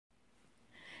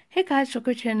Hey guys,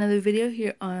 welcome to another video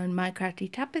here on my Crafty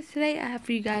Topics. Today I have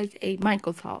for you guys a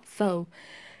Michael's haul. So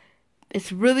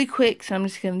it's really quick, so I'm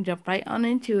just going to jump right on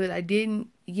into it. I didn't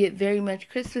get very much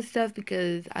Christmas stuff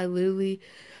because I'm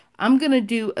going to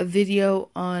do a video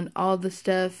on all the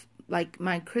stuff, like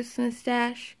my Christmas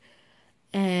stash.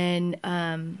 And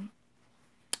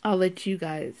I'll let you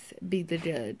guys be the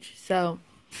judge. So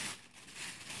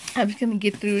I'm just going to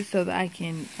get through it so that I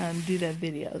can do that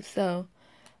video. So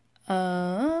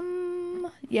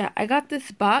yeah, I got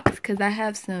this box because I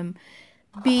have some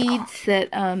beads that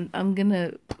I'm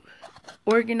gonna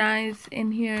organize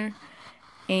in here,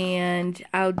 and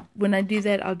when I do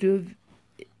that,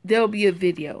 there'll be a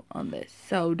video on this,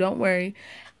 so don't worry.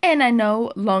 And I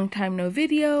know long time no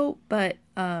video, but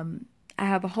I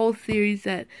have a whole series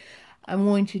that I'm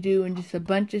going to do and just a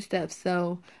bunch of stuff,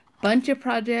 so bunch of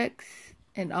projects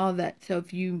and all that. So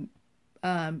if you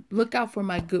look out for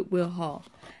my Goodwill haul,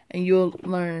 and you'll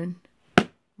learn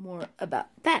more about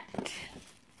that.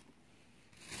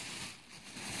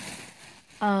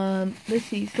 Let's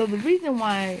see. So the reason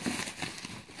why,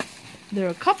 there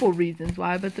are a couple reasons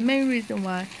why, but the main reason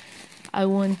why I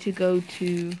wanted to go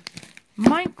to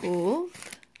Michael's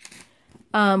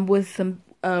was some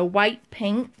white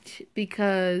paint,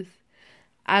 because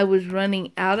I was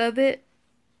running out of it.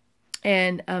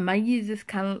 And I use this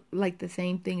kind of like the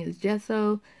same thing as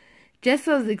gesso.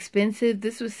 Gesso is expensive.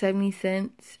 This was 70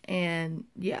 cents. And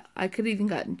yeah, I could even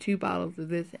gotten 2 bottles of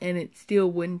this and it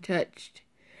still wouldn't have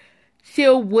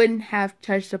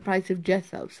touched the price of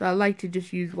gesso. So I like to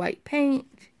just use white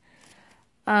paint.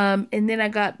 And then I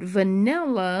got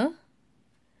vanilla,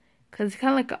 because it's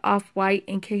kind of like an off-white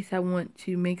in case I want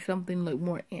to make something look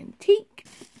more antique.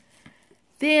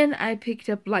 Then I picked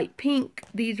up light pink.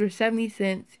 These were 70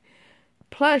 cents.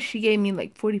 Plus, she gave me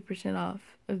like 40% off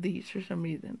of these for some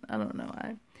reason. I don't know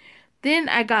why. Then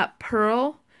I got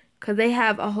pearl, because they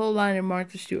have a whole line of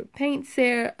Martha Stewart paints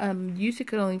there. Used to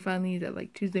could only find these at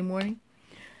like Tuesday morning.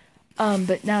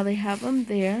 But now they have them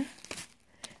there.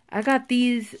 I got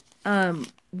these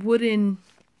wooden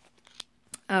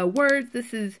words.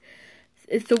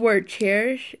 It's the word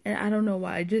cherish, and I don't know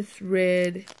why. I just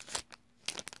read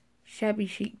shabby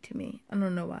chic to me. I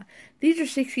don't know why. These are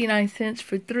 69 cents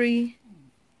for 3.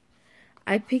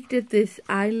 I picked up this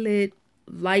eyelid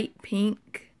light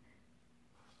pink.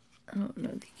 I don't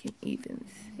know if you can even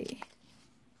see.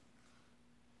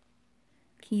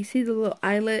 Can you see the little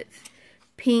eyelets?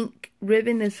 Pink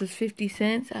ribbon. This was 50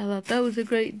 cents. I thought that was a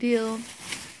great deal.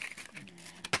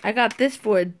 I got this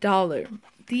for $1.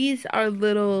 These are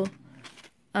little,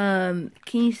 can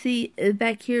you see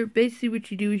back here? Basically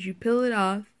what you do is you peel it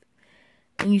off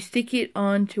and you stick it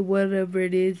on to whatever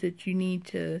it is that you need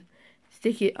to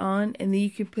stick it on, and then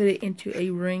you can put it into a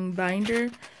ring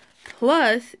binder.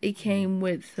 Plus, it came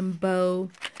with some bow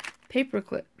paper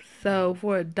clips. So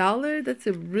for $1, that's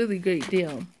a really great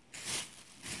deal.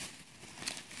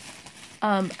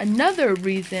 Another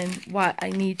reason why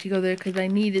I need to go there, because I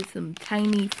needed some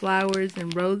tiny flowers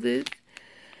and roses.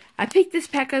 I picked this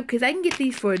pack up because I can get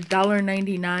these for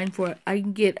 $1.99. For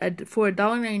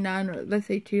 $1.99, or let's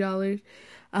say $2.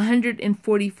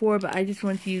 144, but I just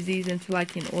want to use these until I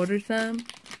can order some,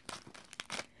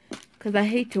 because I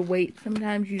hate to wait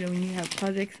sometimes, you know, when you have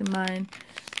projects in mind.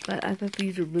 But I thought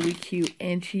these were really cute,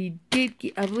 and she did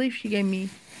I believe she gave me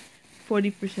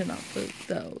 40% off of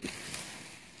those.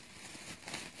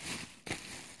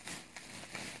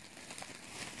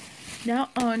 Now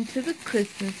on to the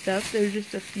Christmas stuff. There's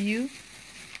just a few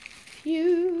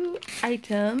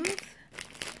items.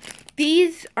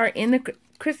 These are in the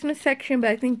Christmas section, but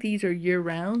I think these are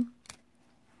year-round.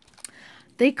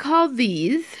 They call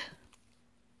these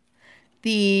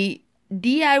the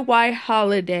DIY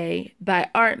Holiday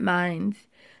by Art Minds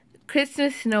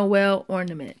Christmas Noel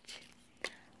Ornament.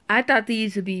 I thought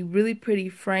these would be really pretty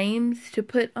frames to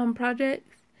put on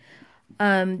projects.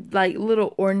 Like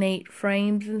little ornate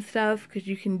frames and stuff, because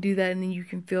you can do that and then you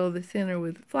can fill the center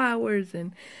with flowers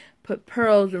and put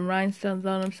pearls and rhinestones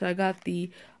on them. So I got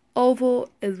the oval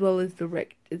as well as the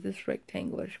is this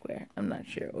rectangular square? I'm not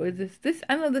sure. Or is this?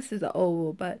 I know this is an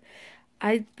oval, but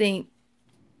I think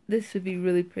this would be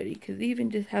really pretty, because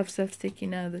even just have stuff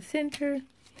sticking out of the center.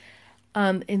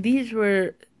 And these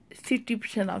were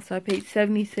 50% off, so I paid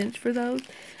 70 cents for those.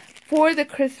 For the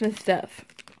Christmas stuff,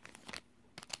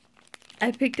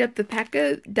 I picked up the pack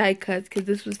of die cuts because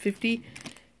this was 50%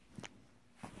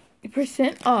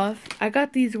 off. I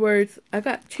got these words. I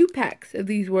got 2 packs of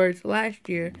these words last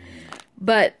year.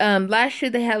 But last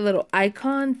year they had little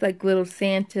icons, like little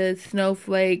Santas,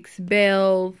 snowflakes,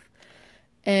 bells,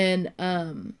 and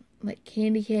like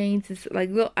candy canes. It's like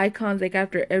little icons, like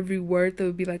after every word there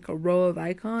would be like a row of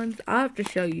icons. I'll have to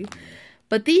show you.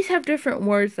 But these have different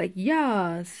words like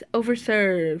yas,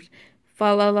 overserved,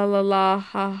 fa la la la la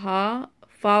ha ha,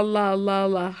 fa la la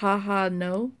la ha ha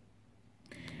no,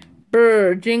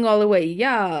 brr, jing all the way,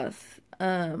 yas.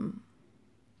 And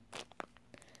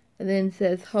then it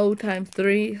says ho times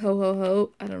 3, ho ho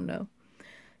ho, I don't know.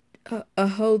 A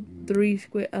ho 3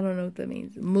 square, I don't know what that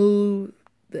means. Move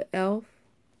the elf.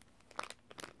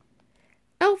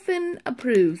 Elfin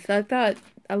approves. So I thought,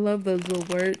 I love those little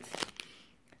words.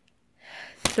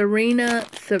 Sabrina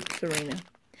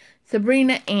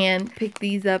Ann picked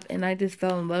these up, and I just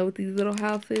fell in love with these little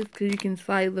houses because you can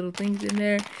slide little things in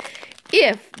there.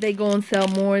 If they go and sell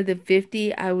more than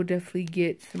 50, I will definitely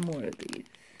get some more of these.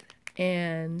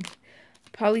 And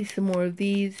probably some more of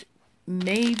these.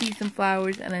 Maybe some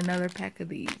flowers and another pack of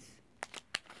these.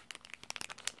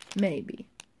 Maybe.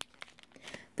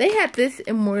 They had this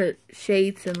in more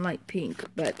shades than light pink,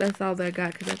 but that's all that I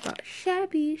got because I thought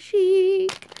shabby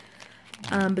chic.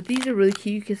 But these are really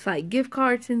cute. You can slide gift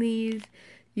cards in these.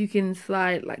 You can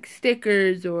slide like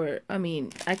stickers, or I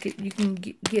mean, you can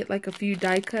get like a few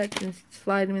die cuts and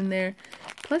slide them in there.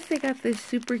 Plus, they got this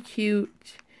super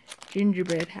cute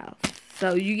gingerbread house.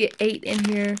 So you get 8 in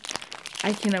here.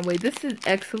 I cannot wait. This is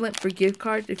excellent for gift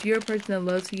cards. If you're a person that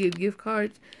loves to give gift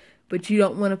cards, but you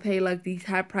don't want to pay like these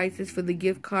high prices for the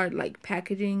gift card, like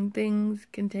packaging things,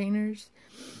 containers,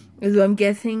 is what I'm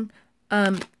guessing.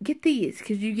 Get these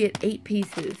because you get 8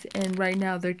 pieces, and right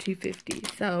now they're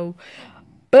 $2.50. So,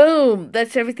 boom!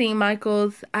 That's everything,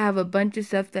 Michaels. I have a bunch of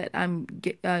stuff that I'm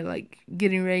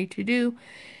getting ready to do.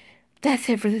 That's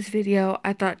it for this video.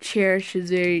 I thought Cherish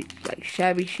is very like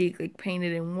shabby chic, like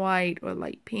painted in white or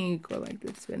light pink or like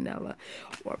this vanilla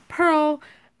or pearl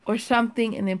or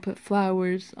something, and then put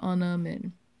flowers on them,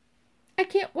 and I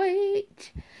can't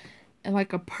wait. And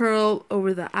like a pearl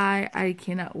over the eye. I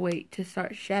cannot wait to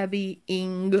start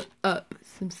shabbying up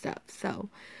some stuff. So,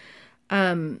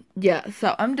 yeah.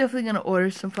 So I'm definitely going to order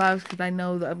some flowers because I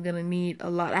know that I'm going to need a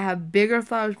lot. I have bigger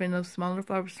flowers, but no smaller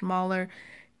flowers. Smaller,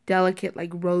 delicate, like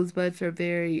rosebuds are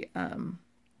very,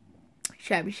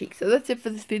 shabby chic. So that's it for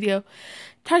this video.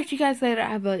 Talk to you guys later. I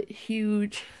have a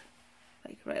huge,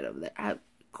 like right over there. I have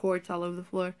cords all over the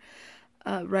floor.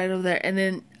 Right over there, and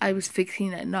then I was fixing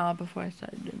that knob before I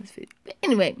started doing this video. But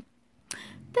anyway,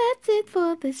 that's it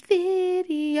for this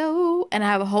video, and I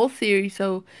have a whole series,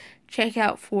 so check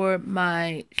out for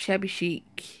my shabby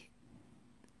chic,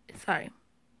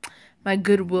 my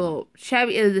Goodwill,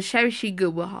 the shabby chic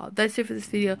Goodwill haul. That's it for this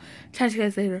video. Talk to you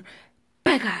guys later.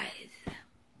 Bye, guys.